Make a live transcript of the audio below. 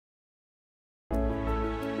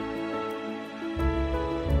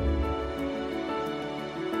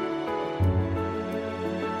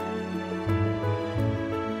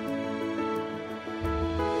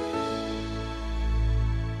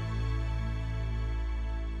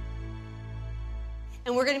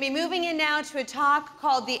And we're going to be moving in now to a talk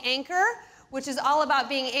called The Anchor, which is all about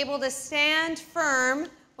being able to stand firm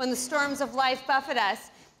when the storms of life buffet us.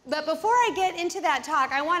 But before I get into that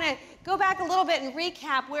talk, I want to go back a little bit and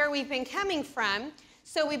recap where we've been coming from.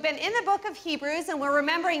 So we've been in the book of Hebrews, and we're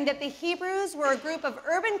remembering that the Hebrews were a group of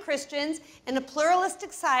urban Christians in a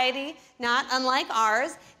pluralistic society, not unlike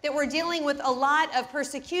ours, that were dealing with a lot of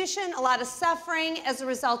persecution, a lot of suffering as a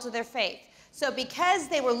result of their faith. So because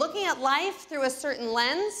they were looking at life through a certain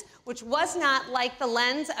lens, which was not like the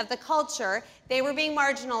lens of the culture, they were being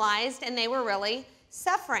marginalized and they were really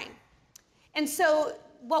suffering. And so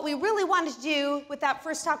what we really wanted to do with that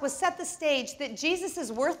first talk was set the stage that Jesus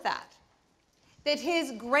is worth that. That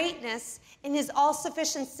his greatness and his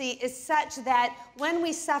all-sufficiency is such that when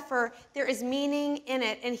we suffer, there is meaning in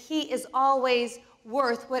it, and he is always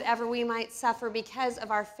worth whatever we might suffer because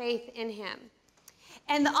of our faith in him.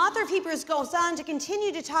 And the author of Hebrews goes on to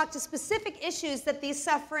continue to talk to specific issues that these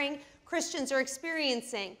suffering Christians are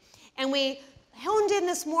experiencing. And we honed in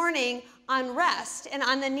this morning on rest and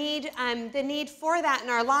on the need for that in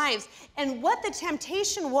our lives. And what the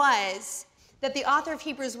temptation was that the author of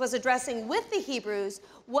Hebrews was addressing with the Hebrews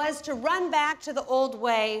was to run back to the old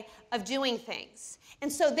way of doing things.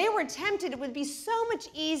 And so they were tempted. It would be so much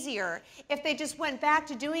easier if they just went back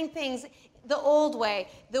to doing things the old way,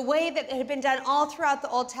 the way that it had been done all throughout the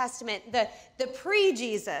Old Testament, the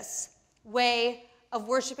pre-Jesus way of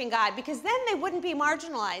worshiping God, because then they wouldn't be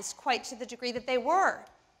marginalized quite to the degree that they were.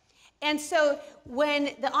 And so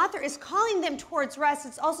when the author is calling them towards rest,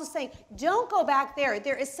 it's also saying, don't go back there.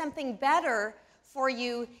 There is something better for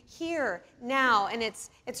you here, now. And it's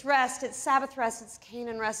rest, it's Sabbath rest, it's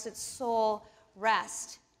Canaan rest, it's soul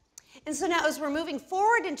rest. And so now as we're moving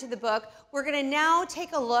forward into the book, we're going to now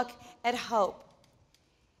take a look at hope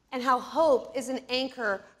and how hope is an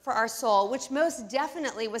anchor for our soul, which most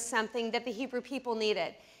definitely was something that the Hebrew people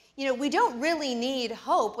needed. You know, we don't really need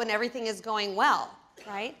hope when everything is going well,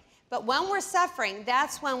 right? But when we're suffering,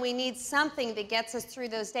 that's when we need something that gets us through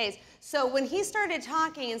those days. So when he started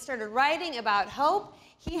talking and started writing about hope,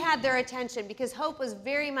 he had their attention because hope was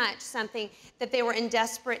very much something that they were in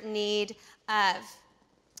desperate need of.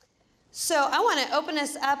 So I want to open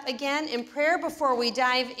us up again in prayer before we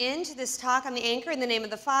dive into this talk on the anchor in the name of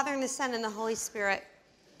the Father and the Son and the Holy Spirit.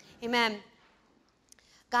 Amen.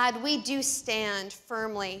 God, we do stand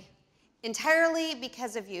firmly entirely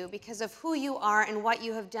because of you, because of who you are and what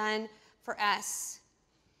you have done for us.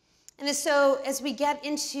 And so as we get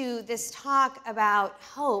into this talk about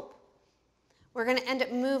hope, we're going to end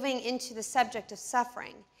up moving into the subject of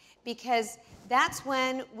suffering, because that's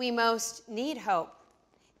when we most need hope,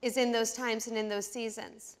 is in those times and in those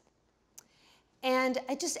seasons. And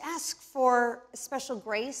I just ask for a special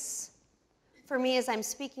grace for me as I'm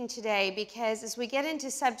speaking today, because as we get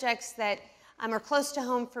into subjects that are close to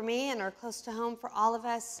home for me and are close to home for all of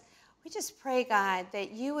us, we just pray, God,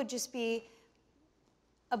 that you would just be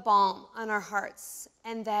a balm on our hearts,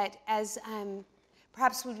 and that as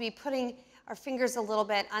perhaps we'd be putting our fingers a little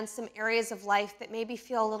bit on some areas of life that maybe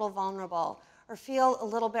feel a little vulnerable or feel a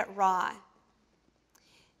little bit raw,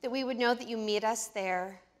 that we would know that you meet us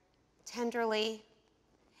there tenderly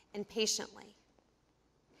and patiently.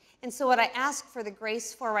 And so what I ask for the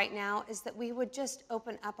grace for right now is that we would just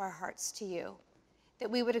open up our hearts to you, that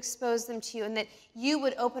we would expose them to you, and that you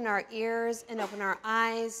would open our ears and open our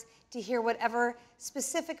eyes to hear whatever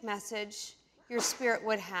specific message your Spirit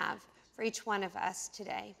would have for each one of us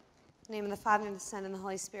today. In the name of the Father, and the Son, and the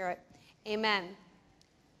Holy Spirit. Amen.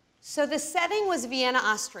 So the setting was Vienna,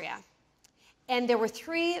 Austria. And there were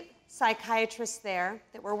 3 psychiatrists there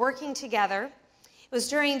that were working together. It was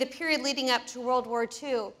during the period leading up to World War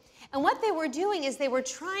II. And what they were doing is they were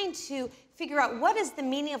trying to figure out what is the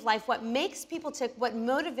meaning of life, what makes people tick, what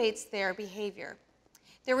motivates their behavior.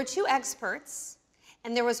 There were 2 experts,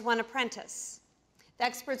 and there was 1 apprentice. The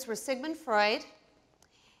experts were Sigmund Freud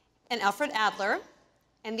and Alfred Adler,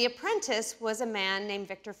 and the apprentice was a man named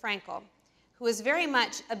Viktor Frankl, who was very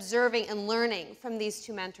much observing and learning from these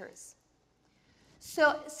 2 mentors.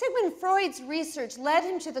 So Sigmund Freud's research led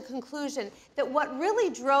him to the conclusion that what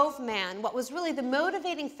really drove man, what was really the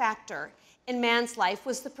motivating factor in man's life,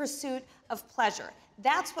 was the pursuit of pleasure.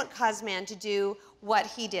 That's what caused man to do what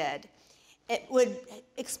he did. It would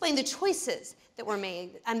explain the choices that were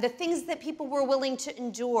made and the things that people were willing to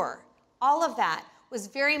endure. All of that was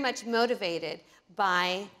very much motivated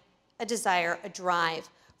by a desire, a drive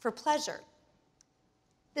for pleasure.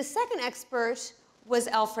 The second expert was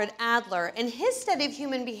Alfred Adler, and his study of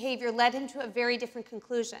human behavior led him to a very different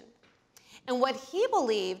conclusion. And what he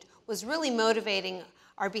believed was really motivating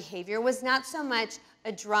our behavior was not so much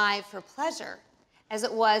a drive for pleasure as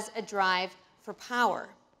it was a drive for power.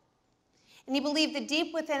 And he believed that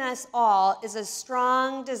deep within us all is a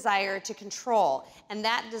strong desire to control. And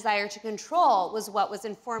that desire to control was what was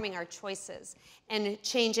informing our choices and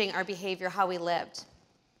changing our behavior, how we lived.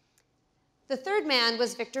 The third man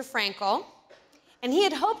was Viktor Frankl, and he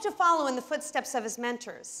had hoped to follow in the footsteps of his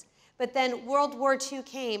mentors. But then World War II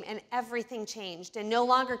came and everything changed, and no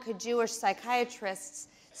longer could Jewish psychiatrists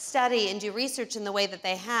study and do research in the way that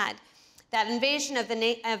they had. That invasion of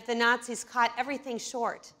the Nazis caught everything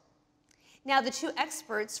short. Now, the two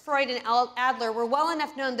experts, Freud and Adler, were well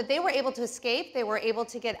enough known that they were able to escape, they were able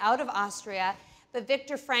to get out of Austria, but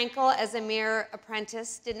Viktor Frankl, as a mere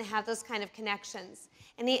apprentice, didn't have those kind of connections.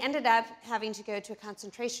 And he ended up having to go to a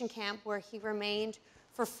concentration camp where he remained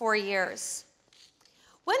for 4 years.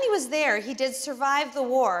 When he was there, he did survive the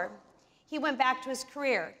war. He went back to his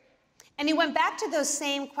career. And he went back to those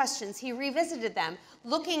same questions. He revisited them,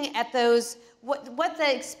 looking at those, what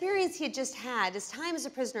the experience he had just had, his time as a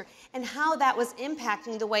prisoner, and how that was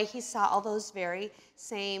impacting the way he saw all those very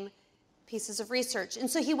same pieces of research. And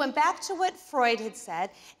so he went back to what Freud had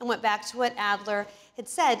said and went back to what Adler had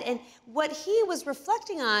said. And what he was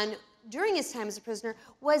reflecting on during his time as a prisoner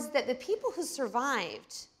was that the people who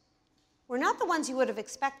survived were not the ones you would have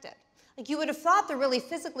expected. Like, you would have thought the really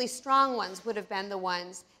physically strong ones would have been the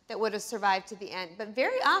ones that would have survived to the end. But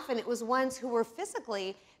very often it was ones who were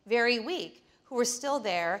physically very weak, who were still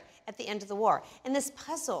there at the end of the war. And this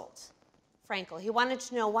puzzled Frankl. He wanted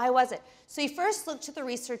to know, why was it? So he first looked to the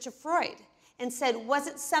research of Freud and said, was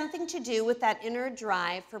it something to do with that inner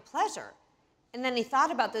drive for pleasure? And then he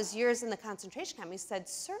thought about those years in the concentration camp. He said,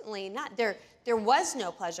 certainly not. There was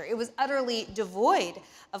no pleasure. It was utterly devoid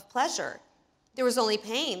of pleasure. There was only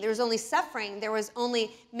pain. There was only suffering. There was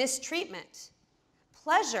only mistreatment.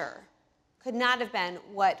 Pleasure could not have been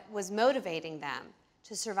what was motivating them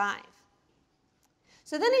to survive.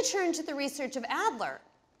 So then he turned to the research of Adler.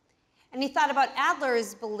 And he thought about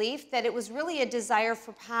Adler's belief that it was really a desire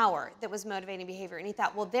for power that was motivating behavior. And he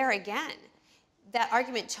thought, well, there again, that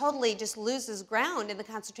argument totally just loses ground in the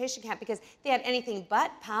concentration camp because they had anything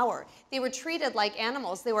but power. They were treated like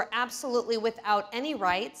animals. They were absolutely without any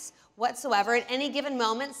rights whatsoever. At any given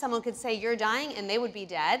moment, someone could say, you're dying, and they would be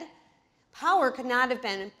dead. Power could not have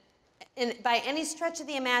been, by any stretch of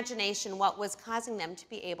the imagination, what was causing them to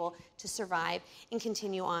be able to survive and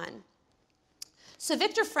continue on. So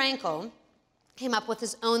Viktor Frankl came up with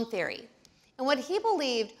his own theory. And what he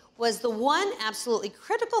believed was the one absolutely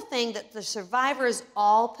critical thing that the survivors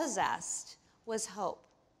all possessed was hope.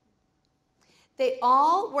 They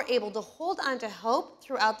all were able to hold on to hope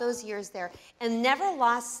throughout those years there and never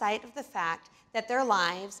lost sight of the fact that their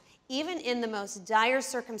lives, even in the most dire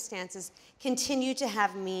circumstances, continued to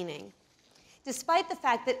have meaning. Despite the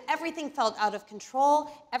fact that everything felt out of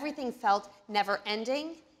control, everything felt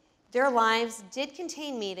never-ending, their lives did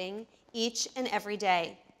contain meaning each and every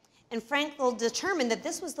day. And Frankl determined that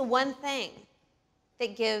this was the one thing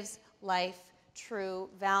that gives life true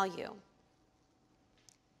value.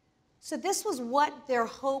 So this was what their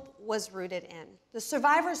hope was rooted in. The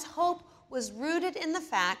survivors' hope was rooted in the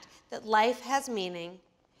fact that life has meaning.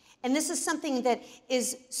 And this is something that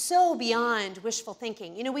is so beyond wishful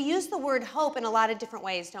thinking. You know, we use the word hope in a lot of different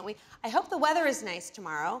ways, don't we? I hope the weather is nice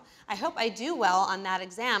tomorrow. I hope I do well on that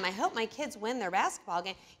exam. I hope my kids win their basketball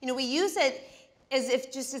game. You know, we use it as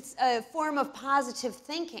if just it's a form of positive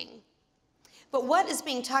thinking. But what is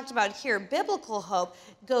being talked about here, biblical hope,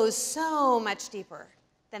 goes so much deeper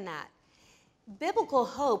than that. Biblical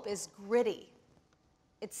hope is gritty.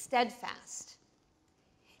 It's steadfast.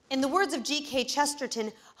 In the words of G.K.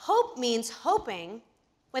 Chesterton, hope means hoping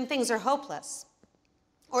when things are hopeless,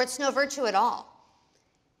 or it's no virtue at all.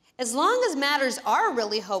 As long as matters are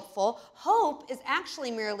really hopeful, hope is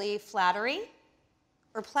actually merely flattery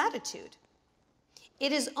or platitude.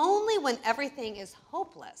 It is only when everything is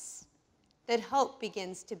hopeless that hope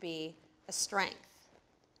begins to be a strength.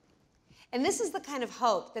 And this is the kind of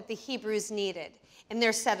hope that the Hebrews needed in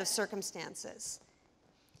their set of circumstances.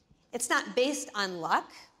 It's not based on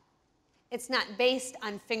luck. It's not based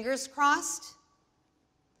on fingers crossed.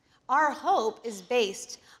 Our hope is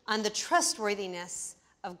based on the trustworthiness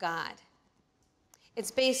of God. It's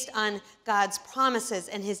based on God's promises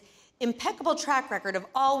and his impeccable track record of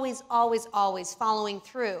always, always, always following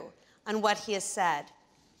through on what he has said.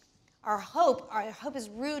 Our hope is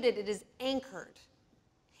rooted, it is anchored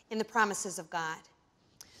in the promises of God.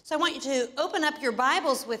 So I want you to open up your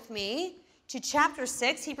Bibles with me to chapter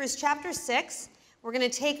 6, Hebrews chapter 6. We're going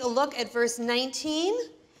to take a look at verse 19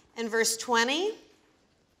 and verse 20.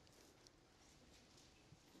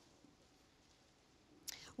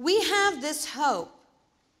 We have this hope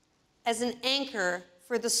as an anchor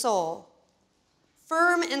for the soul,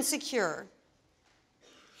 firm and secure.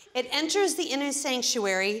 It enters the inner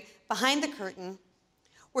sanctuary behind the curtain,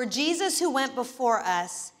 where Jesus, who went before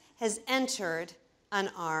us, has entered on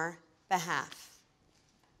our behalf.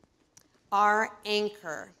 Our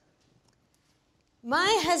anchor.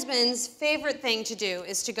 My husband's favorite thing to do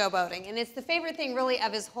is to go boating, and it's the favorite thing really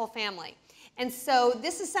of his whole family. And so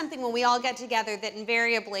this is something when we all get together that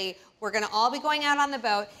invariably we're going to all be going out on the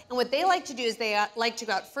boat, and what they like to do is they like to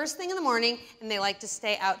go out first thing in the morning, and they like to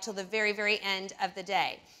stay out till the very, very end of the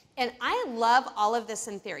day. And I love all of this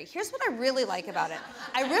in theory. Here's what I really like about it.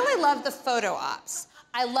 I really love the photo ops.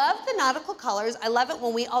 I love the nautical colors. I love it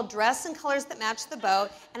when we all dress in colors that match the boat,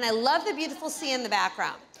 and I love the beautiful sea in the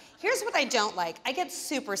background. Here's what I don't like. I get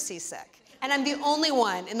super seasick, and I'm the only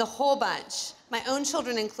one in the whole bunch, my own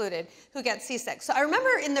children included, who get seasick. So I remember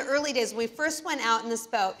in the early days when we first went out in this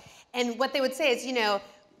boat, and what they would say is, you know,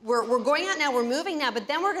 we're going out now, we're moving now, but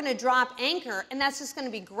then we're going to drop anchor, and that's just going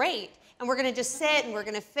to be great. And we're going to just sit, and we're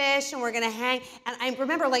going to fish, and we're going to hang. And I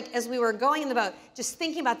remember, like, as we were going in the boat, just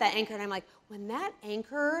thinking about that anchor, and I'm like, when that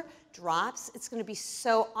anchor drops, it's going to be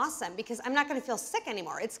so awesome, because I'm not going to feel sick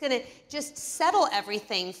anymore. It's going to just settle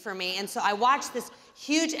everything for me. And so I watched this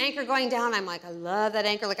huge anchor going down. I'm like, I love that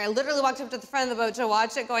anchor. Like, I literally walked up to the front of the boat to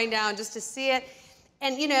watch it going down, just to see it.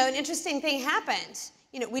 And, you know, an interesting thing happened.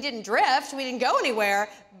 You know, we didn't drift. We didn't go anywhere.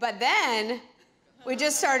 But then we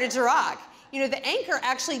just started to rock. You know, the anchor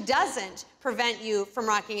actually doesn't prevent you from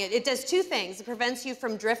rocking it. It does two things. It prevents you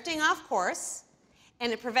from drifting off course,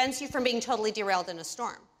 and it prevents you from being totally derailed in a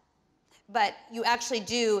storm. But you actually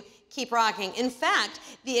do keep rocking. In fact,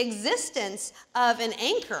 the existence of an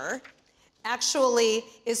anchor actually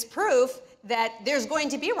is proof that there's going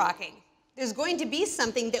to be rocking. There's going to be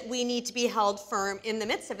something that we need to be held firm in the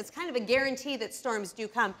midst of. It's kind of a guarantee that storms do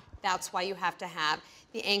come. That's why you have to have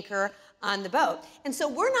the anchor on the boat. And so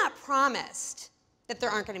we're not promised that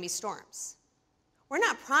there aren't going to be storms. We're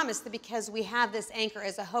not promised that because we have this anchor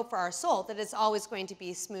as a hope for our soul that it's always going to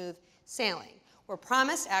be smooth sailing. We're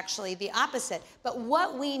promised actually the opposite. But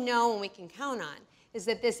what we know and we can count on is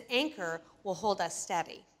that this anchor will hold us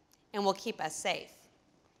steady and will keep us safe.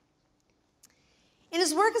 In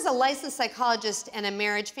his work as a licensed psychologist and a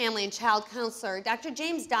marriage, family, and child counselor, Dr.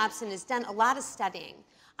 James Dobson has done a lot of studying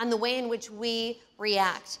on the way in which we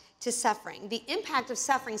react to suffering, the impact of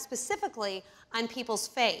suffering specifically on people's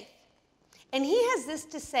faith. And he has this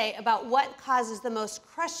to say about what causes the most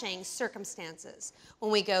crushing circumstances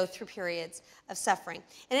when we go through periods of suffering.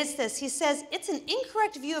 And it's this. He says, it's an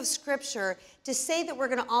incorrect view of Scripture to say that we're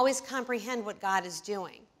going to always comprehend what God is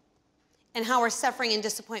doing and how our suffering and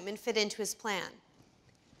disappointment fit into his plan.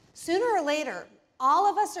 Sooner or later, all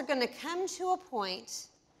of us are going to come to a point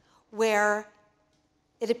where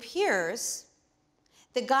it appears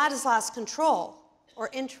that God has lost control or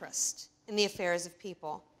interest in the affairs of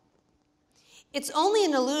people. It's only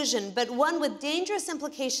an illusion, but one with dangerous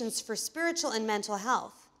implications for spiritual and mental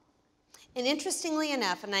health. And interestingly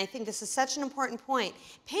enough, and I think this is such an important point,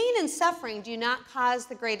 pain and suffering do not cause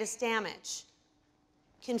the greatest damage.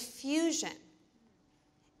 Confusion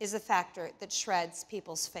is a factor that shreds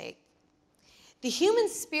people's faith. The human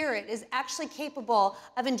spirit is actually capable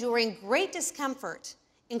of enduring great discomfort,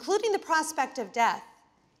 including the prospect of death,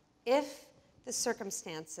 if the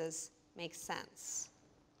circumstances make sense.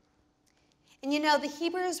 And you know, the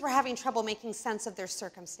Hebrews were having trouble making sense of their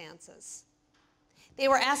circumstances. They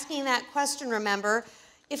were asking that question, remember,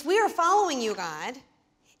 if we are following you, God,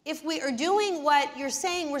 if we are doing what you're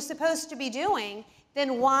saying we're supposed to be doing,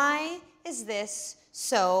 then why is this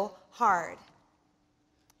so hard?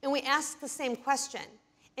 And we ask the same question.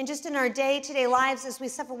 And just in our day-to-day lives as we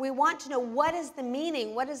suffer, we want to know, what is the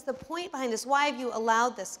meaning? What is the point behind this? Why have you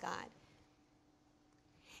allowed this, God?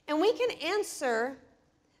 And we can answer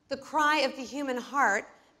the cry of the human heart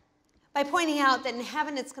by pointing out that in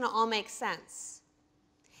heaven it's going to all make sense.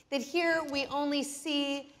 That here we only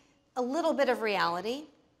see a little bit of reality.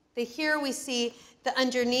 That here we see the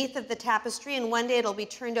underneath of the tapestry, and one day it'll be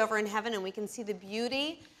turned over in heaven and we can see the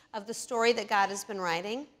beauty of the story that God has been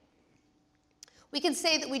writing. We can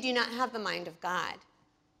say that we do not have the mind of God.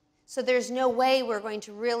 So there's no way we're going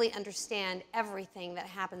to really understand everything that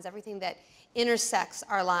happens, everything that intersects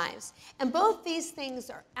our lives. And both these things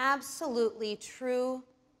are absolutely true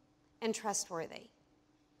and trustworthy.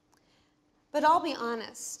 But I'll be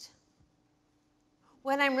honest,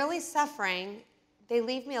 when I'm really suffering, they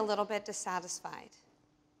leave me a little bit dissatisfied.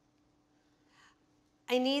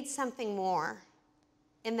 I need something more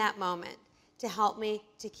in that moment to help me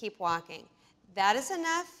to keep walking. That is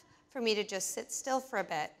enough for me to just sit still for a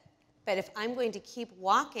bit. But if I'm going to keep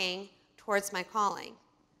walking towards my calling,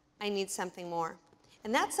 I need something more.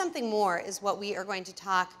 And that something more is what we are going to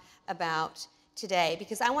talk about today,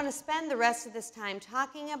 because I want to spend the rest of this time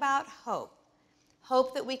talking about hope,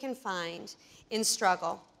 hope that we can find in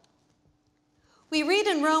struggle. We read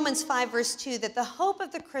in Romans 5, verse 2, that the hope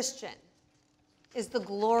of the Christian is the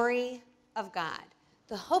glory of God.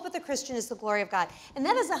 The hope of the Christian is the glory of God. And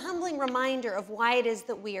that is a humbling reminder of why it is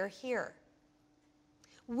that we are here.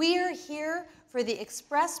 We are here for the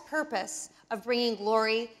express purpose of bringing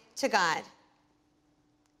glory to God.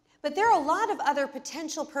 But there are a lot of other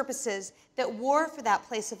potential purposes that war for that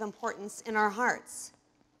place of importance in our hearts.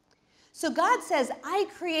 So God says, I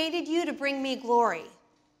created you to bring me glory.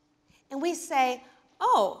 And we say,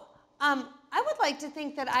 I would like to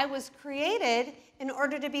think that I was created in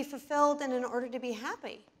order to be fulfilled and in order to be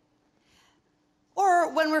happy.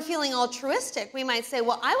 Or when we're feeling altruistic, we might say,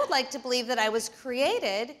 well, I would like to believe that I was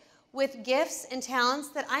created with gifts and talents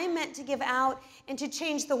that I am meant to give out and to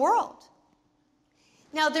change the world.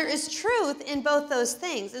 Now, there is truth in both those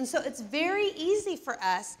things, and so it's very easy for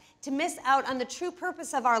us to miss out on the true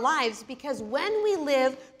purpose of our lives, because when we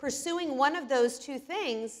live pursuing one of those two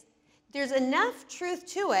things, there's enough truth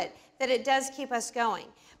to it that it does keep us going.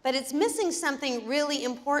 But it's missing something really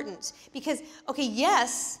important, because, okay,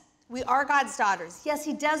 yes, we are God's daughters. Yes,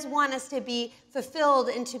 he does want us to be fulfilled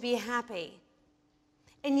and to be happy.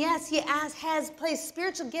 And yes, he has placed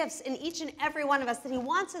spiritual gifts in each and every one of us that he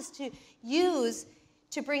wants us to use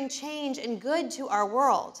to bring change and good to our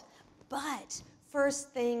world. But first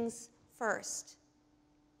things first.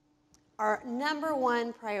 Our number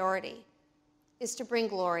one priority is to bring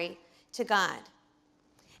glory to God.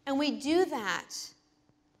 And we do that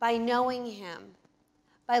by knowing him,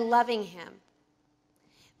 by loving him,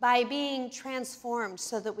 by being transformed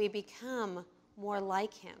so that we become more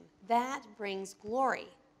like him. That brings glory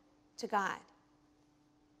to God.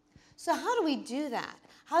 So how do we do that?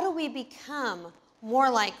 How do we become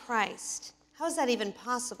more like Christ? How is that even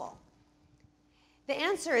possible? The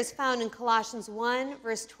answer is found in Colossians 1,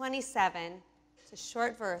 verse 27. It's a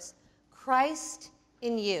short verse. Christ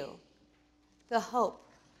in you, the hope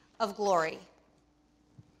of glory.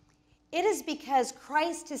 It is because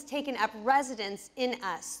Christ has taken up residence in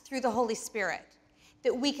us through the Holy Spirit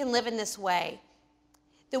that we can live in this way,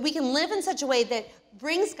 that we can live in such a way that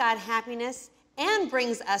brings God happiness and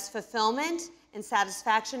brings us fulfillment and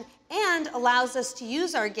satisfaction and allows us to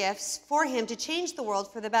use our gifts for him to change the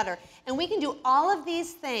world for the better. And we can do all of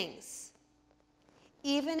these things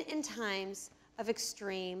even in times of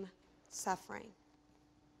extreme suffering.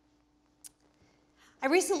 I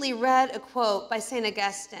recently read a quote by St.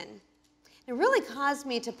 Augustine. It really caused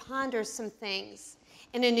me to ponder some things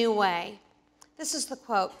in a new way. This is the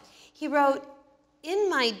quote. He wrote, "In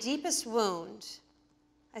my deepest wound,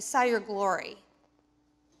 I saw your glory,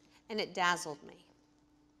 and it dazzled me.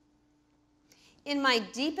 In my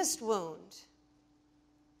deepest wound,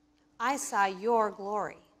 I saw your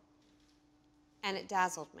glory, and it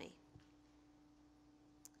dazzled me."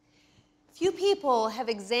 Few people have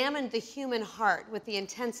examined the human heart with the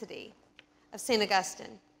intensity of St.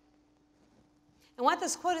 Augustine. And what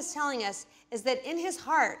this quote is telling us is that in his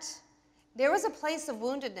heart, there was a place of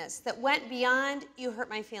woundedness that went beyond, you hurt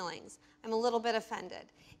my feelings, I'm a little bit offended.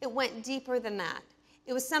 It went deeper than that.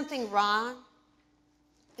 It was something raw.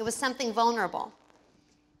 It was something vulnerable.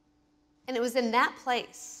 And it was in that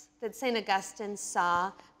place that St. Augustine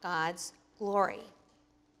saw God's glory.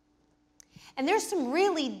 And there's some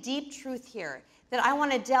really deep truth here that I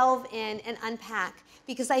want to delve in and unpack,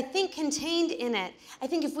 because I think contained in it, I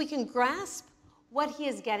think if we can grasp what he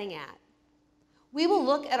is getting at, we will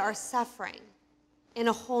look at our suffering in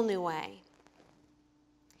a whole new way.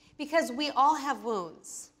 Because we all have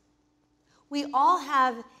wounds. We all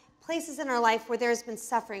have places in our life where there's been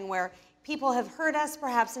suffering, where people have hurt us,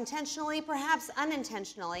 perhaps intentionally, perhaps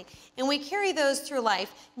unintentionally, and we carry those through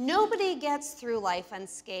life. Nobody gets through life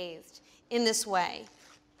unscathed in this way.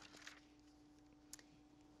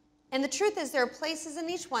 And the truth is, there are places in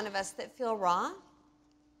each one of us that feel raw,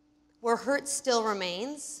 where hurt still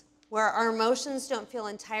remains, where our emotions don't feel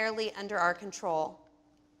entirely under our control.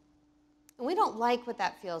 And we don't like what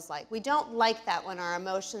that feels like. We don't like that when our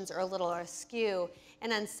emotions are a little askew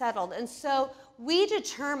and unsettled. And so we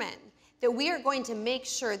determine that we are going to make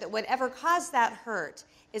sure that whatever caused that hurt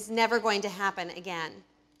is never going to happen again.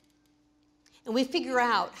 And we figure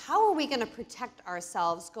out, how are we going to protect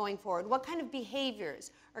ourselves going forward? What kind of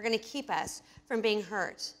behaviors are going to keep us from being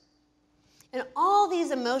hurt? And all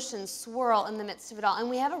these emotions swirl in the midst of it all, and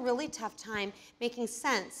we have a really tough time making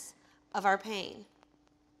sense of our pain.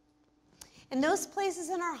 And those places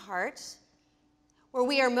in our heart where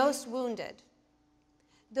we are most wounded,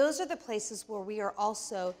 those are the places where we are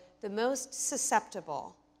also the most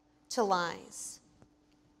susceptible to lies.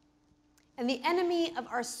 And the enemy of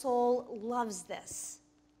our soul loves this.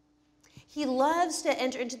 He loves to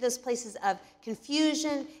enter into those places of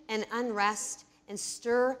confusion and unrest and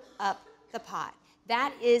stir up the pot.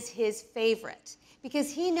 That is his favorite, because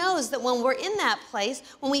he knows that when we're in that place,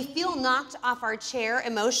 when we feel knocked off our chair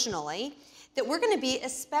emotionally, that we're going to be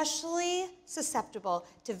especially susceptible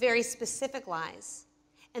to very specific lies.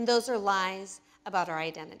 And those are lies about our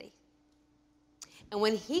identity. And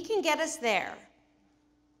when he can get us there,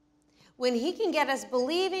 when he can get us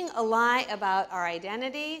believing a lie about our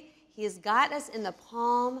identity, he has got us in the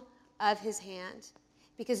palm of his hand.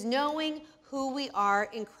 Because knowing who we are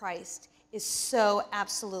in Christ is so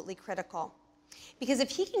absolutely critical. Because if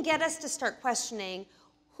he can get us to start questioning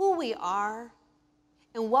who we are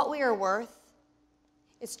and what we are worth,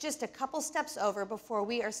 it's just a couple steps over before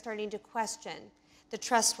we are starting to question the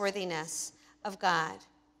trustworthiness of God.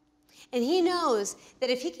 And he knows that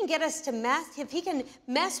if he can get us to if he can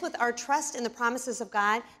mess with our trust in the promises of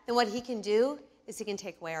God, then what he can do is he can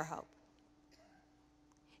take away our hope.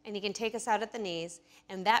 And he can take us out at the knees,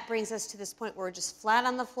 and that brings us to this point where we're just flat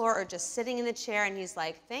on the floor or just sitting in the chair, and he's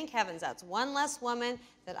like, thank heavens, that's one less woman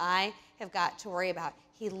that I have got to worry about.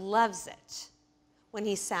 He loves it when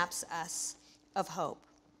he saps us of hope.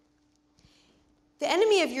 The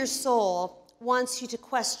enemy of your soul wants you to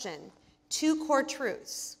question two core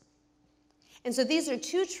truths. And so these are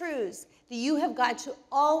two truths that you have got to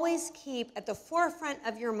always keep at the forefront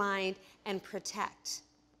of your mind and protect.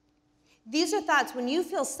 These are thoughts, when you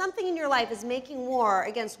feel something in your life is making war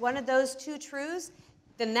against one of those two truths,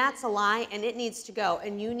 then that's a lie and it needs to go.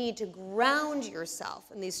 And you need to ground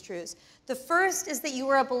yourself in these truths. The first is that you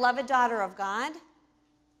are a beloved daughter of God.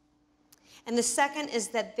 And the second is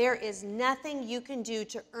that there is nothing you can do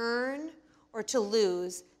to earn or to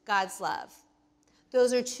lose God's love.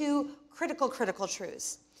 Those are two critical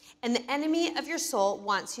truths. And the enemy of your soul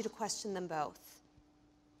wants you to question them both.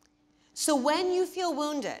 So when you feel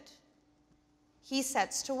wounded, he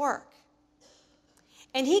sets to work.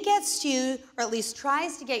 And he gets you, or at least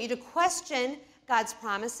tries to get you, to question God's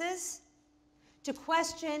promises, to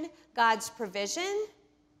question God's provision,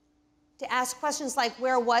 to ask questions like,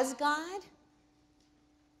 where was God?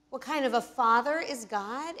 What kind of a father is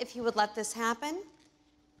God if he would let this happen?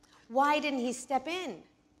 Why didn't he step in?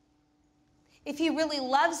 If he really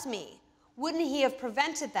loves me, wouldn't he have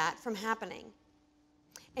prevented that from happening?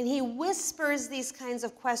 And he whispers these kinds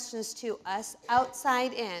of questions to us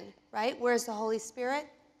outside in, right? Where's the Holy Spirit?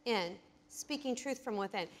 In, speaking truth from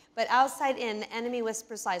within. But outside in, the enemy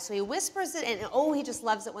whispers lies. So he whispers it in, and oh, he just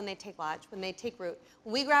loves it when they take lodge, when they take root.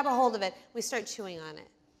 When we grab a hold of it, we start chewing on it.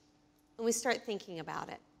 And we start thinking about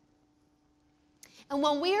it. And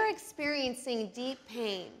when we are experiencing deep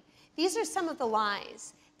pain, these are some of the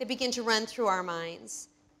lies that begin to run through our minds.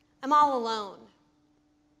 I'm all alone.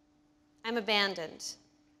 I'm abandoned.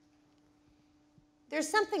 There's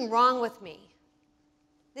something wrong with me.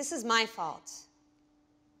 This is my fault.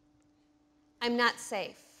 I'm not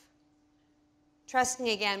safe. Trusting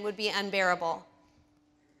again would be unbearable.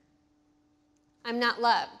 I'm not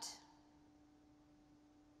loved.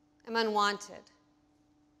 I'm unwanted.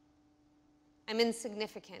 I'm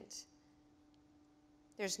insignificant.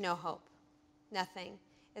 There's no hope. Nothing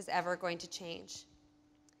is ever going to change.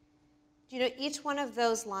 Do you know, each one of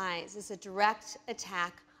those lies is a direct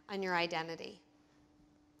attack on your identity.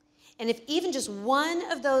 And if even just one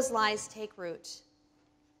of those lies take root,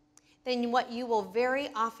 then what you will very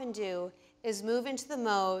often do is move into the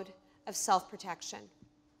mode of self-protection,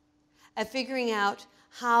 of figuring out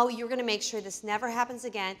how you're going to make sure this never happens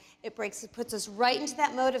again. It puts us right into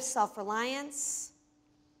that mode of self-reliance.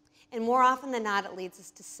 And more often than not, it leads us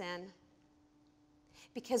to sin.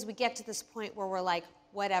 Because we get to this point where we're like,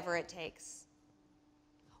 whatever it takes.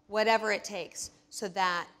 Whatever it takes, so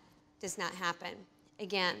that does not happen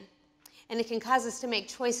again. And it can cause us to make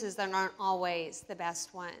choices that aren't always the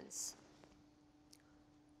best ones.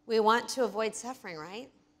 We want to avoid suffering, right?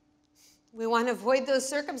 We want to avoid those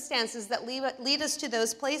circumstances that lead us to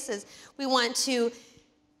those places. We want to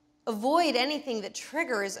avoid anything that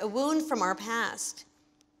triggers a wound from our past.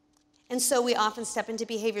 And so we often step into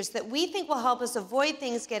behaviors that we think will help us avoid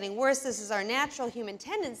things getting worse. This is our natural human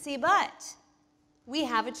tendency, but we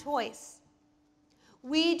have a choice.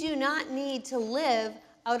 We do not need to live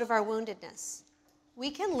out of our woundedness.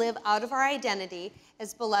 We can live out of our identity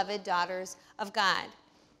as beloved daughters of God.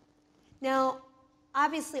 Now,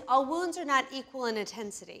 obviously, all wounds are not equal in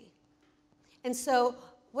intensity. And so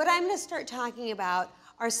what I'm going to start talking about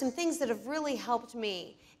are some things that have really helped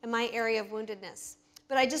me in my area of woundedness.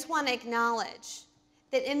 But I just want to acknowledge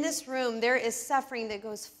that in this room there is suffering that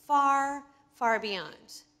goes far, far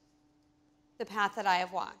beyond the path that I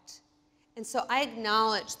have walked. And so I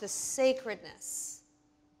acknowledge the sacredness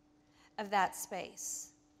of that space.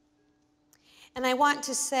 And I want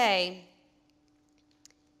to say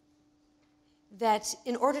that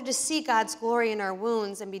in order to see God's glory in our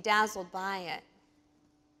wounds and be dazzled by it,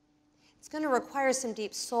 it's going to require some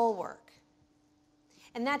deep soul work.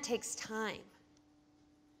 And that takes time.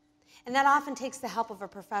 And that often takes the help of a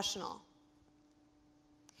professional.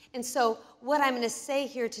 And so what I'm going to say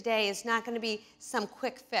here today is not going to be some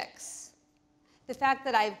quick fix. The fact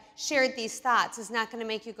that I've shared these thoughts is not going to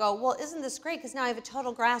make you go, well, isn't this great? Because now I have a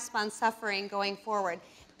total grasp on suffering going forward.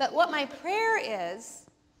 But what my prayer is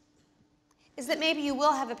that maybe you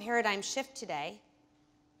will have a paradigm shift today.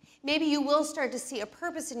 Maybe you will start to see a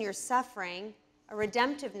purpose in your suffering, a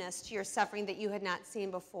redemptiveness to your suffering that you had not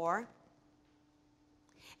seen before.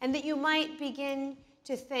 And that you might begin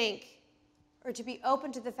to think or to be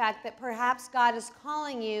open to the fact that perhaps God is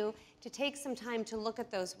calling you to take some time to look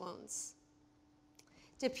at those wounds,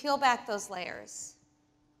 to peel back those layers,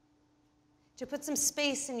 to put some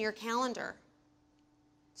space in your calendar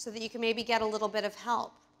so that you can maybe get a little bit of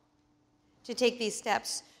help to take these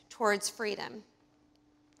steps towards freedom.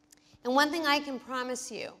 And one thing I can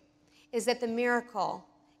promise you is that the miracle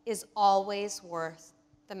is always worth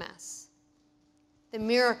the mess. The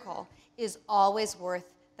miracle is always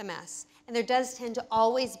worth the mess. And there does tend to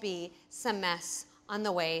always be some mess on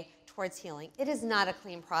the way towards healing. It is not a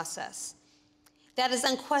clean process. That is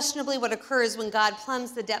unquestionably what occurs when God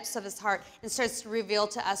plumbs the depths of his heart and starts to reveal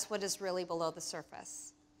to us what is really below the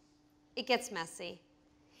surface. It gets messy.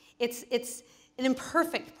 It's an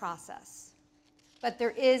imperfect process, but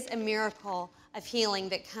there is a miracle of healing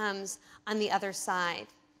that comes on the other side.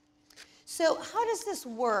 So how does this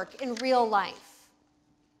work in real life?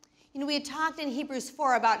 You know, we had talked in Hebrews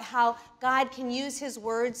 4 about how God can use his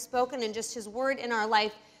word spoken and just his word in our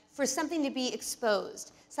life for something to be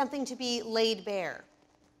exposed, something to be laid bare.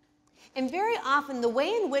 And very often, the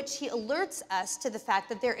way in which he alerts us to the fact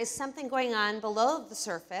that there is something going on below the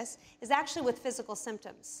surface is actually with physical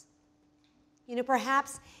symptoms. You know,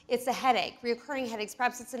 perhaps it's a headache, recurring headaches.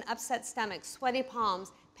 Perhaps it's an upset stomach, sweaty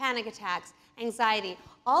palms, panic attacks, anxiety.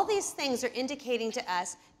 All these things are indicating to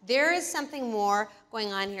us there is something more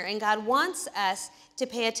going on here. And God wants us to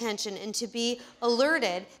pay attention and to be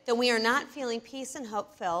alerted that we are not feeling peace and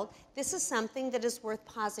hope-filled. This is something that is worth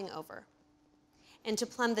pausing over and to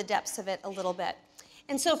plumb the depths of it a little bit.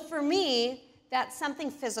 And so for me, that something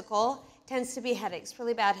physical tends to be headaches,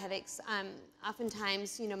 really bad headaches.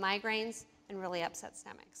 Oftentimes, you know, migraines and really upset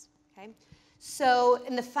stomachs, okay? So,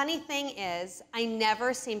 and the funny thing is, I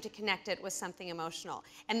never seem to connect it with something emotional.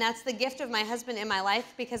 And that's the gift of my husband in my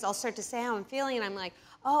life, because I'll start to say how I'm feeling, and I'm like,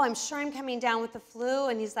 oh, I'm sure I'm coming down with the flu.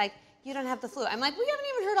 And he's like, you don't have the flu. I'm like, we haven't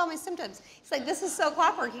even heard all my symptoms. He's like, this is so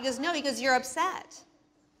clockwork. He goes, no, he goes, you're upset.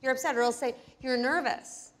 You're upset. Or he'll say, you're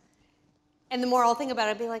nervous. And the more I'll think about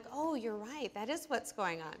it, I'll be like, oh, you're right. That is what's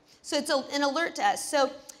going on. So it's an alert to us.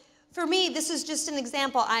 So for me, this is just an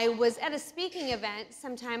example. I was at a speaking event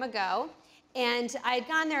some time ago, and I had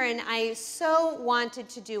gone there, and I so wanted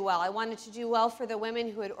to do well. I wanted to do well for the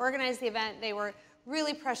women who had organized the event. They were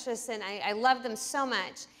really precious, and I loved them so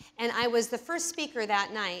much. And I was the first speaker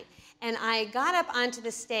that night, and I got up onto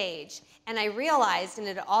the stage, and I realized, and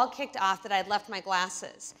it had all kicked off, that I'd left my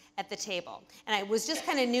glasses at the table. And I was just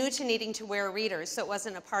kind of new to needing to wear readers, so it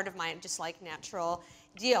wasn't a part of my just like natural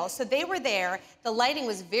deal. So they were there, the lighting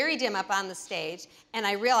was very dim up on the stage, and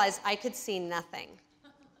I realized I could see nothing.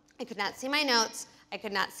 I could not see my notes, I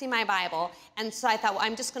could not see my Bible, and so I thought, well,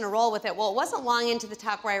 I'm just going to roll with it. Well, it wasn't long into the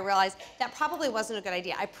talk where I realized that probably wasn't a good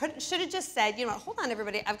idea. I should have just said, you know what, hold on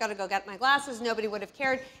everybody, I've got to go get my glasses, nobody would have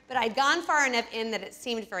cared, but I'd gone far enough in that it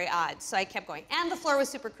seemed very odd, so I kept going. And the floor was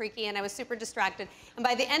super creaky, and I was super distracted, and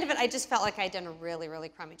by the end of it, I just felt like I'd done a really, really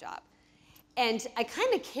crummy job. And I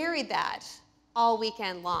kind of carried that all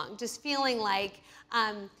weekend long, just feeling like,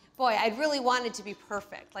 boy, I'd really wanted to be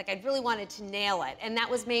perfect. Like, I'd really wanted to nail it. And that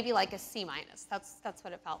was maybe like a C-. That's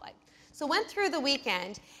what it felt like. So went through the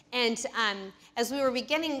weekend, and as we were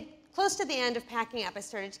getting close to the end of packing up, I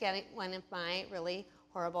started to get one of my really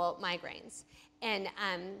horrible migraines. And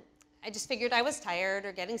I just figured I was tired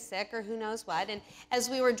or getting sick or who knows what. And as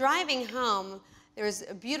we were driving home, there was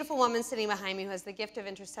a beautiful woman sitting behind me who has the gift of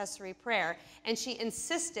intercessory prayer, and she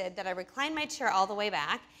insisted that I recline my chair all the way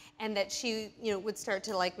back and that she, you know, would start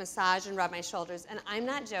to like massage and rub my shoulders. And I'm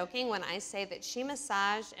not joking when I say that she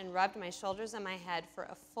massaged and rubbed my shoulders and my head for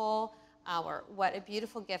a full hour. What a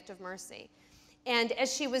beautiful gift of mercy. And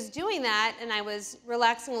as she was doing that, and I was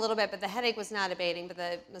relaxing a little bit, but the headache was not abating, but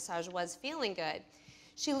the massage was feeling good,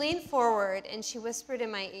 She leaned forward and she whispered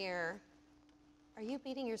in my ear, "Are you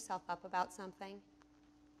beating yourself up about something?"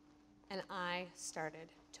 And I started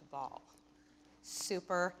to bawl.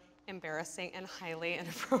 Super embarrassing and highly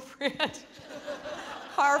inappropriate.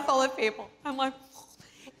 Car full of people. I'm like,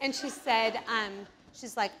 and she said,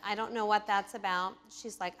 she's like, "I don't know what that's about."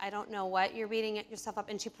 She's like, "I don't know what you're beating yourself up."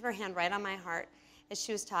 And she put her hand right on my heart as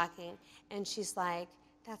she was talking. And she's like,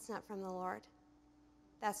 "That's not from the Lord.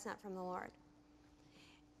 That's not from the Lord."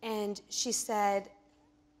 And she said,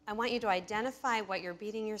 "I want you to identify what you're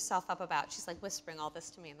beating yourself up about." She's like whispering all this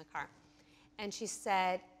to me in the car. And she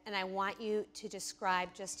said, "And I want you to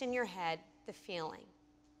describe just in your head the feeling.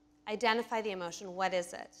 Identify the emotion. What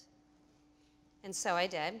is it?" And so I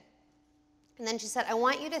did. And then she said, "I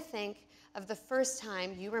want you to think of the first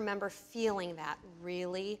time you remember feeling that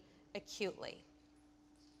really acutely."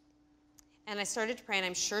 And I started to pray, and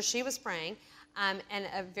I'm sure she was praying, and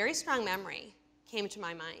a very strong memory came to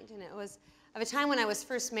my mind. And it was of a time when I was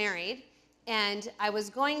first married, and I was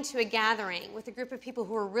going to a gathering with a group of people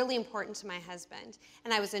who were really important to my husband.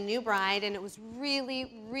 And I was a new bride, and it was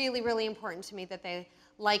really, really, really important to me that they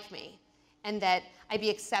like me and that I be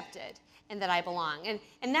accepted and that I belong.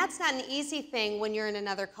 And that's not an easy thing when you're in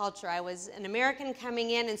another culture. I was an American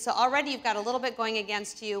coming in, and so already you've got a little bit going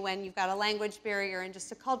against you when you've got a language barrier and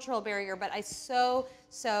just a cultural barrier, but I so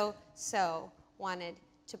wanted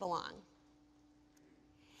to belong.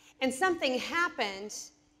 And something happened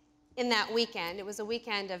in that weekend. It was a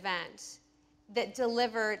weekend event that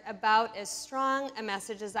delivered about as strong a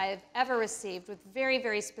message as I have ever received, with very,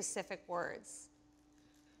 very specific words.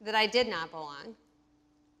 That I did not belong,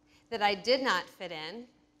 that I did not fit in,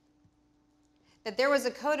 that there was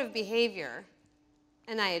a code of behavior,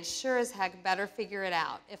 and I had sure as heck better figure it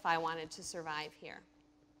out if I wanted to survive here.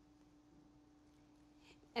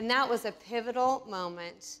 And that was a pivotal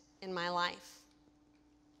moment in my life,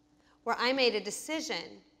 where I made a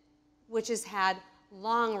decision which has had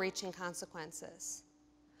long-reaching consequences,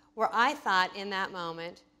 where I thought in that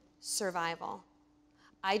moment, survival.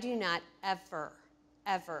 I do not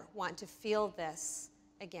ever want to feel this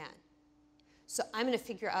again. So I'm going to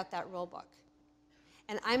figure out that rule book.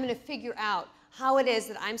 And I'm going to figure out how it is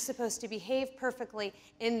that I'm supposed to behave perfectly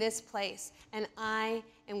in this place. And I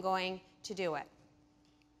am going to do it.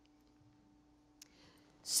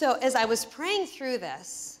 So as I was praying through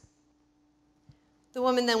this, the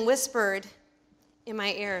woman then whispered in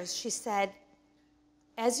my ears. She said,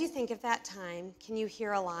 "As you think of that time, can you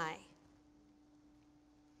hear a lie?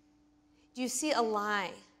 Do you see a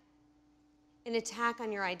lie, an attack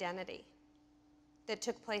on your identity that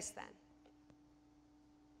took place then?"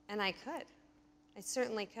 And I could. I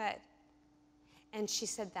certainly could. And she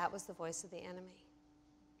said, "That was the voice of the enemy."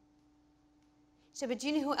 She said, "But do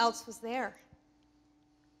you know who else was there?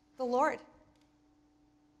 The Lord."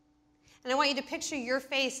 And I want you to picture your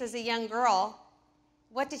face as a young girl.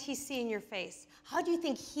 What did he see in your face? How do you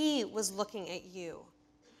think he was looking at you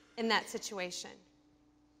in that situation?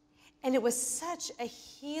 And it was such a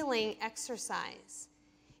healing exercise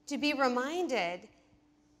to be reminded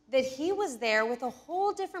that he was there with a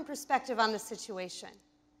whole different perspective on the situation.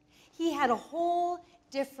 He had a whole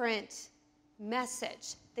different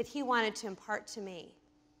message that he wanted to impart to me.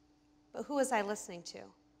 But who was I listening to?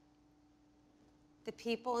 The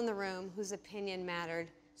people in the room whose opinion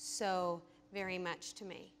mattered so very much to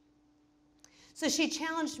me. So she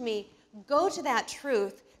challenged me, go to that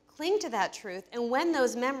truth, cling to that truth, and when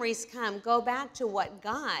those memories come, go back to what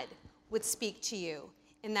God would speak to you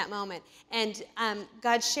in that moment. And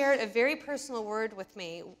God shared a very personal word with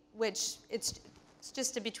me, which it's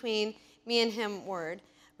just a between me and him word,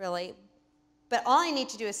 really. But all I need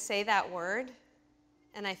to do is say that word,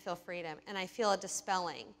 and I feel freedom, and I feel a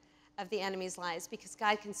dispelling of the enemy's lies, because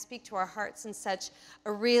God can speak to our hearts in such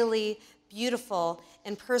a really beautiful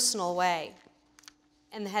and personal way.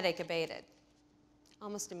 And the headache abated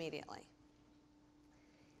almost immediately.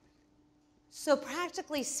 So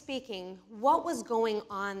practically speaking, what was going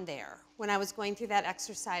on there when I was going through that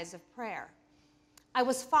exercise of prayer? I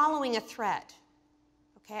was following a thread.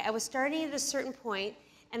 Okay, I was starting at a certain point,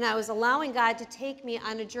 and I was allowing God to take me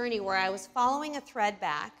on a journey where I was following a thread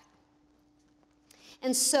back.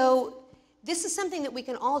 And so this is something that we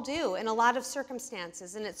can all do in a lot of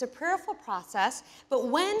circumstances, and it's a prayerful process, but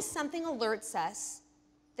when something alerts us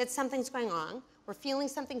that something's going on, we're feeling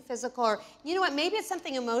something physical, or you know what, maybe it's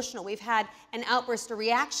something emotional. We've had an outburst, a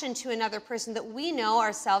reaction to another person that we know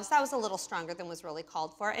ourselves, that was a little stronger than was really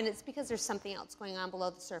called for, and it's because there's something else going on below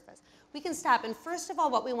the surface. We can stop, and first of all,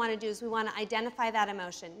 what we want to do is we want to identify that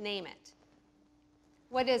emotion, name it.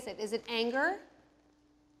 What is it? Is it anger?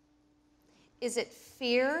 Is it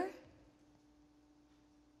fear?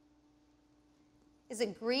 Is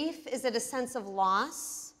it grief? Is it a sense of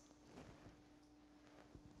loss?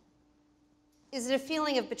 Is it a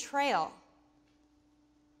feeling of betrayal?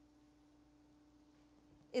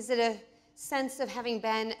 Is it a sense of having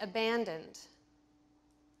been abandoned?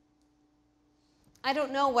 I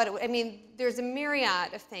don't know what I mean, there's a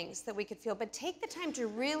myriad of things that we could feel, but take the time to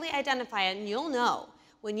really identify it, and you'll know.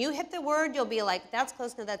 When you hit the word, you'll be like, that's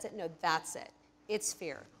close, no, that's it. No, that's it. It's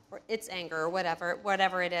fear, or it's anger, or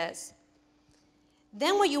whatever it is.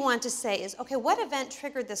 Then what you want to say is, okay, what event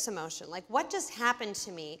triggered this emotion? Like, what just happened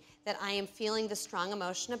to me that I am feeling the strong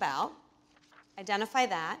emotion about? Identify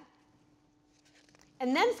that.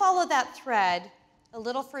 And then follow that thread a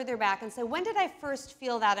little further back and say, when did I first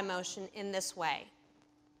feel that emotion in this way?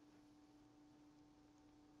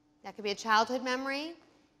 That could be a childhood memory,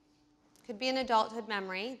 could be an adulthood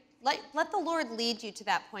memory. Let the Lord lead you to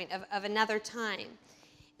that point of another time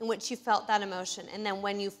in which you felt that emotion. And then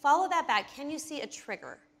when you follow that back, can you see a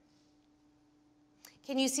trigger?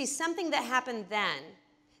 Can you see something that happened then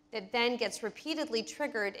that then gets repeatedly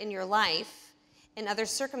triggered in your life in other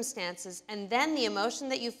circumstances, and then the emotion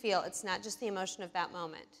that you feel, it's not just the emotion of that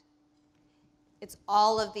moment. It's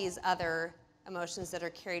all of these other emotions that are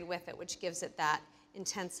carried with it, which gives it that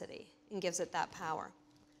intensity and gives it that power,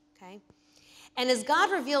 okay? And as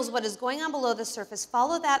God reveals what is going on below the surface,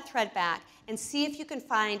 follow that thread back and see if you can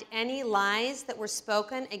find any lies that were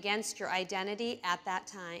spoken against your identity at that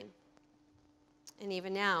time, and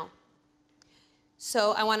even now.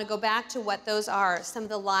 So I want to go back to what those are, some of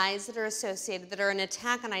the lies that are associated, that are an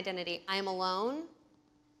attack on identity. I am alone.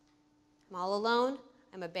 I'm all alone.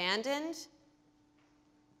 I'm abandoned.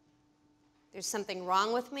 There's something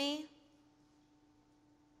wrong with me.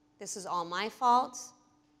 This is all my fault.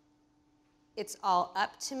 It's all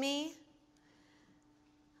up to me.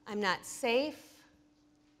 I'm not safe.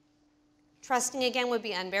 Trusting again would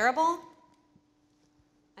be unbearable.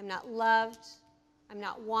 I'm not loved. I'm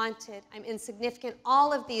not wanted, I'm insignificant.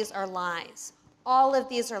 All of these are lies. All of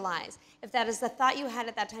these are lies. If that is the thought you had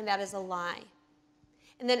at that time, that is a lie.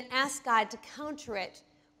 And then ask God to counter it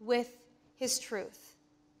with his truth.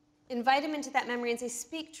 Invite him into that memory and say,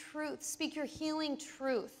 speak truth, speak your healing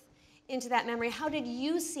truth into that memory. How did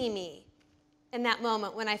you see me in that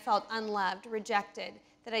moment when I felt unloved, rejected,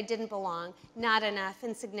 that I didn't belong, not enough,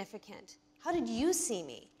 insignificant? How did you see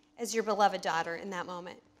me as your beloved daughter in that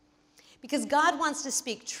moment? Because God wants to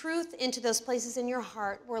speak truth into those places in your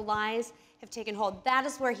heart where lies have taken hold. That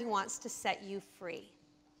is where he wants to set you free.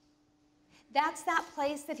 That's that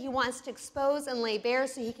place that he wants to expose and lay bare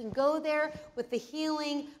so he can go there with the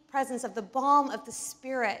healing presence of the balm of the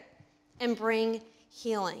Spirit and bring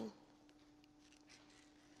healing.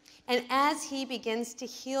 And as he begins to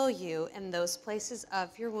heal you in those places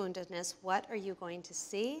of your woundedness, what are you going to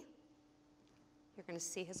see? You're going to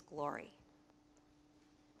see his glory.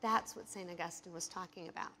 That's what St. Augustine was talking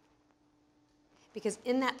about. Because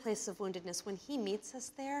in that place of woundedness, when he meets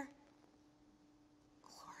us there,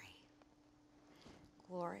 glory,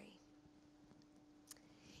 glory.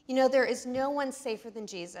 You know, there is no one safer than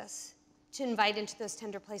Jesus to invite into those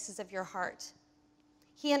tender places of your heart.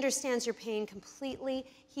 He understands your pain completely.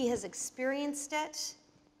 He has experienced it.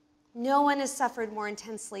 No one has suffered more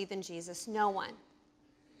intensely than Jesus, no one.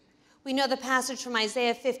 We know the passage from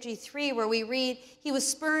Isaiah 53 where we read, he was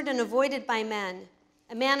spurned and avoided by men,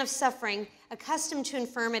 a man of suffering, accustomed to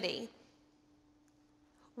infirmity.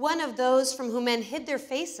 One of those from whom men hid their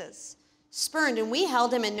faces, spurned, and we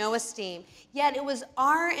held him in no esteem. Yet it was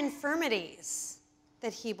our infirmities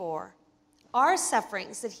that he bore, our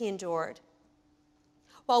sufferings that he endured.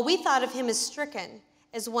 While we thought of him as stricken,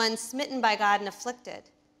 as one smitten by God and afflicted.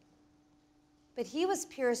 But he was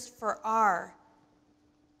pierced for our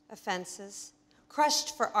offenses,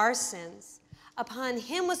 crushed for our sins. Upon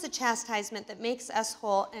him was the chastisement that makes us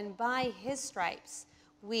whole, and by his stripes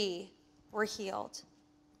we were healed.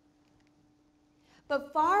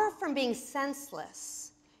 But far from being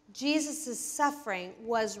senseless, Jesus' suffering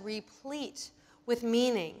was replete with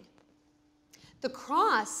meaning. The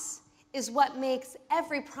cross is what makes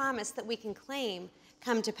every promise that we can claim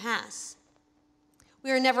come to pass. We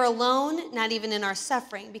are never alone, not even in our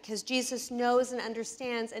suffering, because Jesus knows and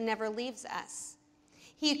understands and never leaves us.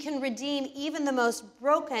 He can redeem even the most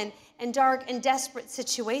broken and dark and desperate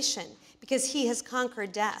situation because he has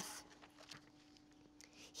conquered death.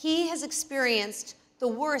 He has experienced the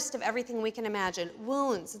worst of everything we can imagine.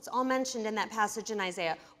 Wounds, it's all mentioned in that passage in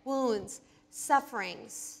Isaiah. Wounds,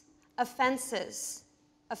 sufferings, offenses,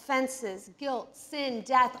 guilt, sin,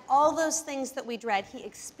 death, all those things that we dread. He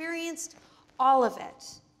experienced all of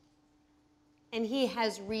it. And he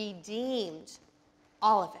has redeemed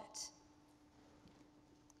all of it.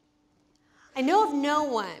 I know of no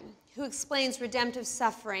one who explains redemptive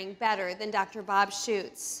suffering better than Dr. Bob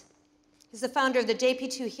Schuchts. He's the founder of the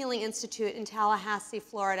JP2 Healing Institute in Tallahassee,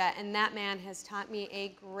 Florida, and that man has taught me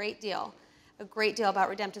a great deal about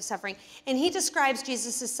redemptive suffering. And he describes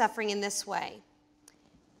Jesus' suffering in this way: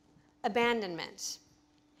 abandonment.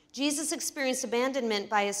 Jesus experienced abandonment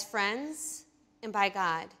by his friends and by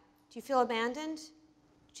God. Do you feel abandoned?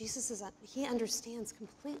 He understands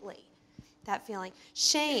completely that feeling.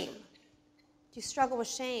 Shame. Do you struggle with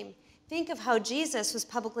shame? Think of how Jesus was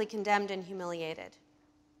publicly condemned and humiliated.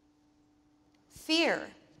 Fear.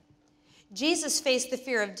 Jesus faced the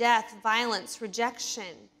fear of death, violence,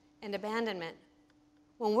 rejection, and abandonment.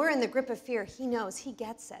 When we're in the grip of fear, he knows, he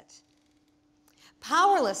gets it.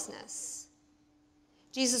 Powerlessness.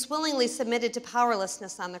 Jesus willingly submitted to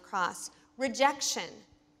powerlessness on the cross. Rejection.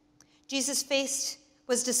 Jesus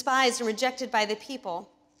was despised and rejected by the people.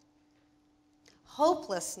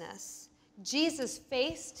 Hopelessness. Jesus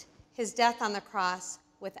faced his death on the cross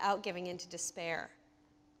without giving in to despair.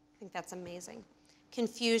 I think that's amazing.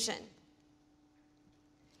 Confusion.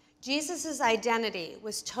 Jesus' identity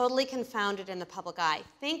was totally confounded in the public eye.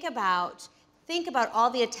 Think about all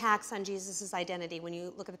the attacks on Jesus' identity when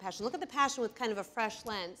you look at the Passion. Look at the Passion with kind of a fresh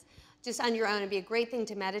lens, just on your own. It'd be a great thing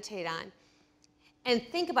to meditate on. And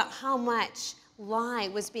think about how much lie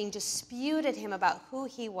was being just spewed at him about who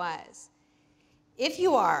he was. If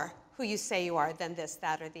you are who you say you are, then this,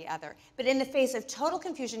 that, or the other. But in the face of total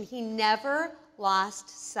confusion, he never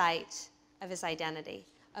lost sight of his identity,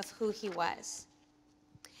 of who he was.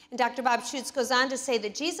 And Dr. Bob Schuchts goes on to say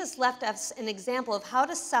that Jesus left us an example of how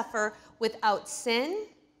to suffer without sin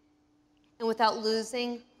and without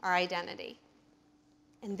losing our identity.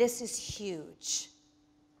 And this is huge.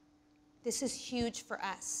 This is huge for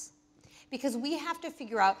us, because we have to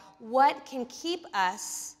figure out what can keep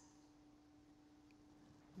us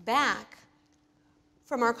back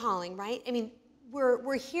from our calling, right? I mean,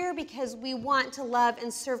 we're here because we want to love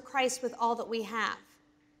and serve Christ with all that we have.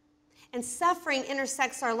 And suffering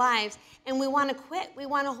intersects our lives, and we want to quit. We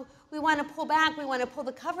want to pull back. We want to pull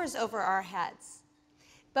the covers over our heads.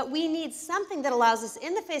 But we need something that allows us,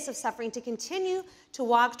 in the face of suffering, to continue to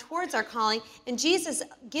walk towards our calling. And Jesus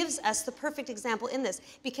gives us the perfect example in this,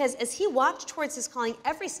 because as he walked towards his calling,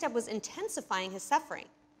 every step was intensifying his suffering.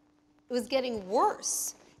 It was getting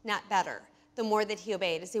worse, not better, the more that he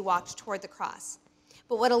obeyed as he walked toward the cross.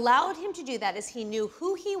 But what allowed him to do that is he knew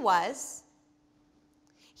who he was,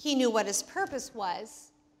 he knew what his purpose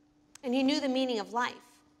was, and he knew the meaning of life.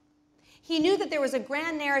 He knew that there was a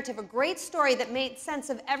grand narrative, a great story that made sense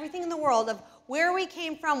of everything in the world, of where we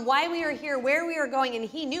came from, why we are here, where we are going, and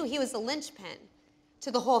he knew he was the linchpin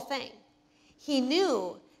to the whole thing. He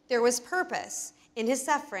knew there was purpose in his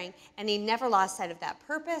suffering, and he never lost sight of that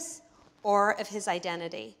purpose or of his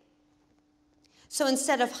identity. So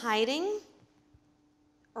instead of hiding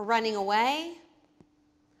or running away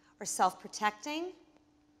or self-protecting,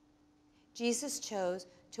 Jesus chose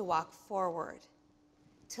to walk forward,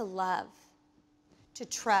 to love, to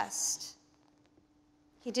trust.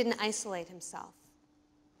 He didn't isolate himself.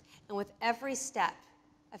 And with every step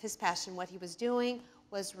of his passion, what he was doing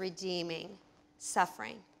was redeeming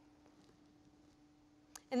suffering.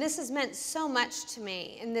 And this has meant so much to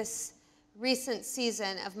me in this recent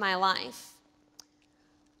season of my life.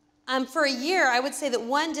 For a year, I would say that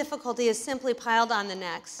one difficulty has simply piled on the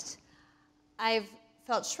next. I've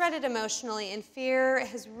felt shredded emotionally, and fear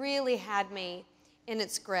has really had me in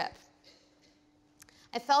its grip.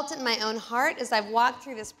 I felt it in my own heart as I've walked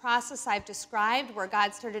through this process I've described, where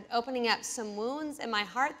God started opening up some wounds in my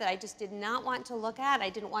heart that I just did not want to look at. I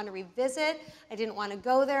didn't want to revisit. I didn't want to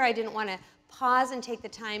go there. I didn't want to pause and take the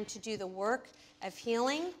time to do the work of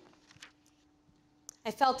healing. I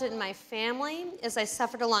felt it in my family as I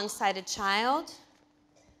suffered alongside a child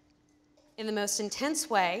in the most intense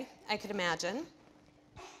way I could imagine.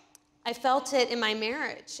 I felt it in my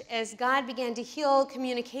marriage as God began to heal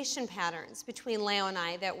communication patterns between Leo and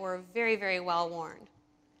I that were very, very well worn.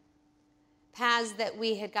 Paths that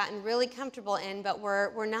we had gotten really comfortable in, but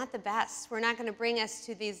were not the best. We're not going to bring us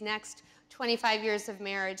to these next 25 years of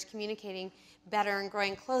marriage communicating better and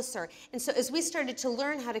growing closer. And so as we started to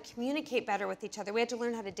learn how to communicate better with each other, we had to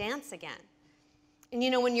learn how to dance again. And you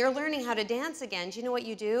know, when you're learning how to dance again, do you know what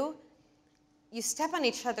you do? You step on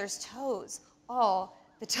each other's toes all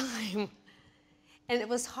the time. And it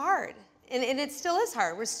was hard. And it still is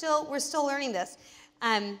hard. We're still learning this.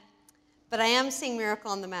 But I am seeing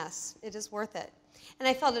miracle in the mess. It is worth it. And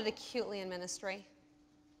I felt it acutely in ministry.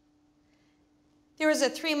 There was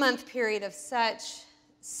a 3-month period of such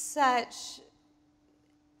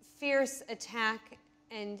fierce attack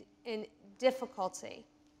and difficulty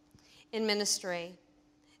in ministry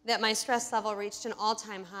that my stress level reached an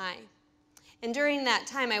all-time high. And during that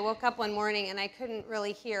time, I woke up one morning and I couldn't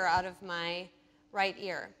really hear out of my right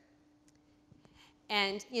ear.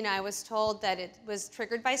 And, you know, I was told that it was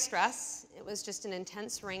triggered by stress. It was just an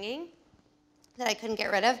intense ringing that I couldn't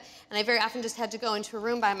get rid of. And I very often just had to go into a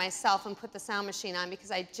room by myself and put the sound machine on because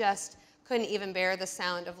I just couldn't even bear the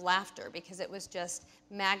sound of laughter because it was just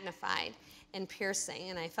magnified and piercing,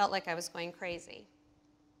 and I felt like I was going crazy.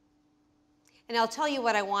 And I'll tell you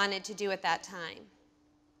what I wanted to do at that time.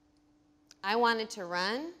 I wanted to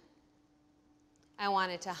run. I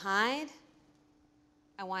wanted to hide.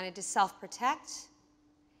 I wanted to self-protect.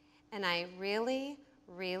 And I really,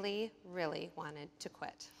 really, really wanted to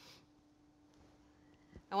quit.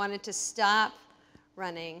 I wanted to stop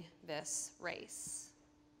running this race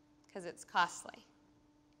because it's costly.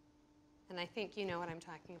 And I think you know what I'm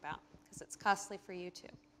talking about because it's costly for you too.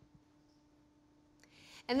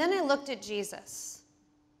 And then I looked at Jesus.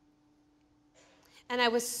 And I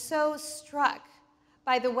was so struck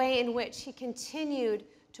by the way in which he continued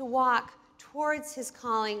to walk towards his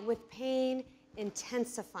calling with pain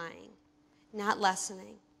intensifying, not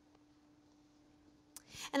lessening.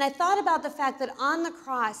 And I thought about the fact that on the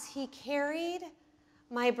cross, he carried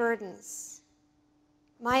my burdens,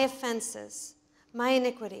 my offenses, my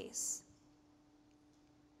iniquities.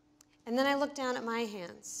 And then I looked down at my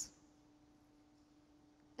hands,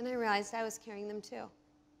 and I realized I was carrying them too.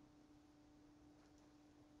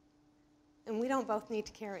 And we don't both need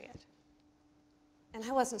to carry it. And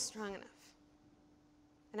I wasn't strong enough.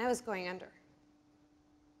 And I was going under.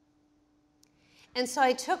 And so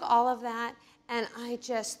I took all of that and I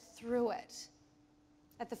just threw it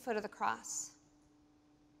at the foot of the cross.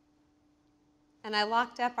 And I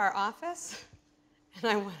locked up our office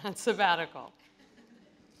and I went on sabbatical.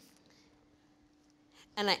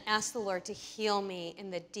 And I asked the Lord to heal me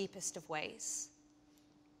in the deepest of ways.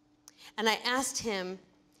 And I asked him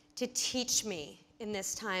to teach me in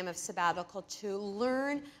this time of sabbatical to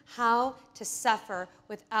learn how to suffer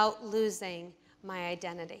without losing my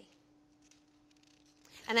identity.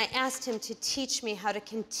 And I asked him to teach me how to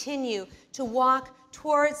continue to walk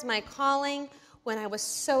towards my calling when I was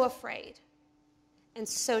so afraid and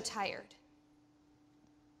so tired.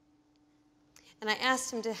 And I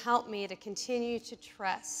asked him to help me to continue to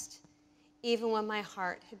trust even when my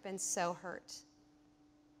heart had been so hurt.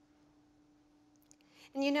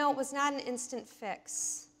 And you know, it was not an instant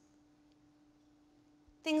fix.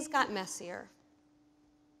 Things got messier.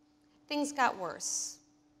 Things got worse.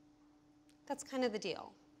 That's kind of the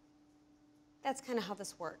deal. That's kind of how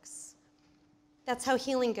this works. That's how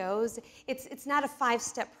healing goes. It's not a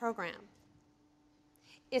 5-step program.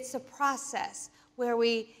 It's a process where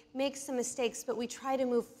we make some mistakes, but we try to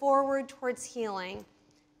move forward towards healing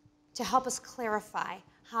to help us clarify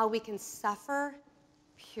how we can suffer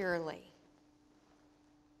purely.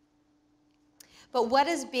 But what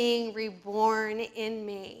is being reborn in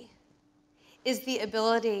me is the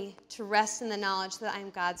ability to rest in the knowledge that I am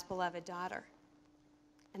God's beloved daughter.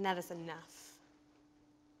 And that is enough.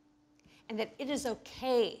 And that it is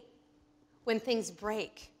okay when things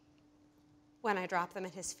break when I drop them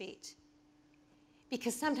at his feet.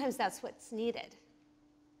 Because sometimes that's what's needed.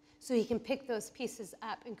 So he can pick those pieces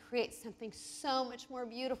up and create something so much more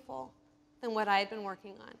beautiful than what I had been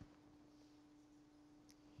working on.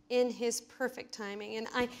 In his perfect timing. And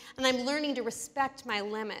I'm learning to respect my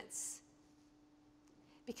limits.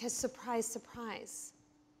 Because surprise, surprise,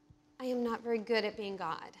 I am not very good at being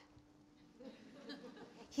God.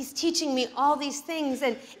 He's teaching me all these things,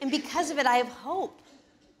 and because of it, I have hope.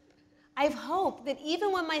 I have hope that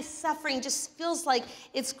even when my suffering just feels like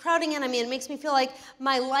it's crowding in on me and it makes me feel like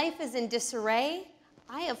my life is in disarray,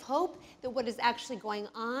 I have hope that what is actually going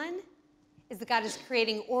on is that God is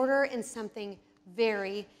creating order in something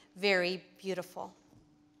very, very beautiful.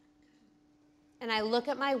 And I look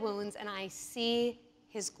at my wounds and I see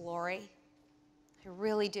his glory. I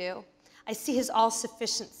really do. I see his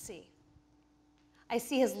all-sufficiency. I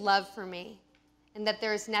see his love for me, and that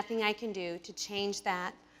there is nothing I can do to change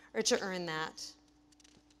that or to earn that.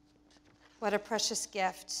 What a precious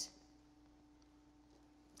gift.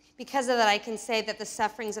 Because of that, I can say that the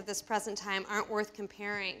sufferings of this present time aren't worth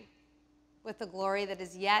comparing with the glory that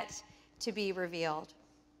is yet to be revealed.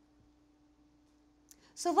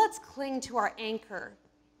 So let's cling to our anchor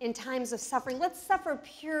in times of suffering. Let's suffer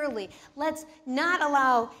purely. Let's not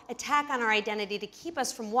allow attack on our identity to keep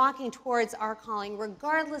us from walking towards our calling,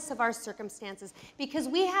 regardless of our circumstances, because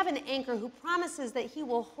we have an anchor who promises that he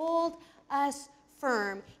will hold us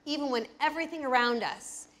firm, even when everything around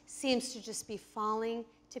us seems to just be falling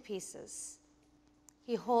to pieces.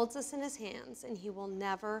 He holds us in his hands, and he will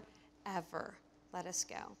never, ever let us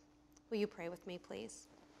go. Will you pray with me, please?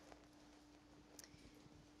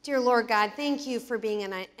 Dear Lord God, thank you for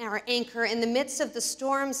being our anchor in the midst of the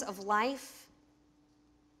storms of life.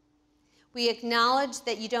 We acknowledge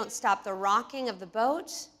that you don't stop the rocking of the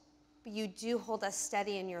boat, but you do hold us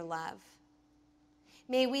steady in your love.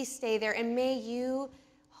 May we stay there, and may you,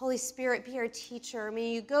 Holy Spirit, be our teacher.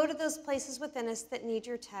 May you go to those places within us that need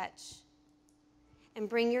your touch and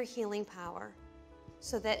bring your healing power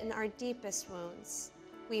so that in our deepest wounds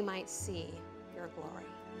we might see your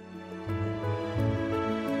glory.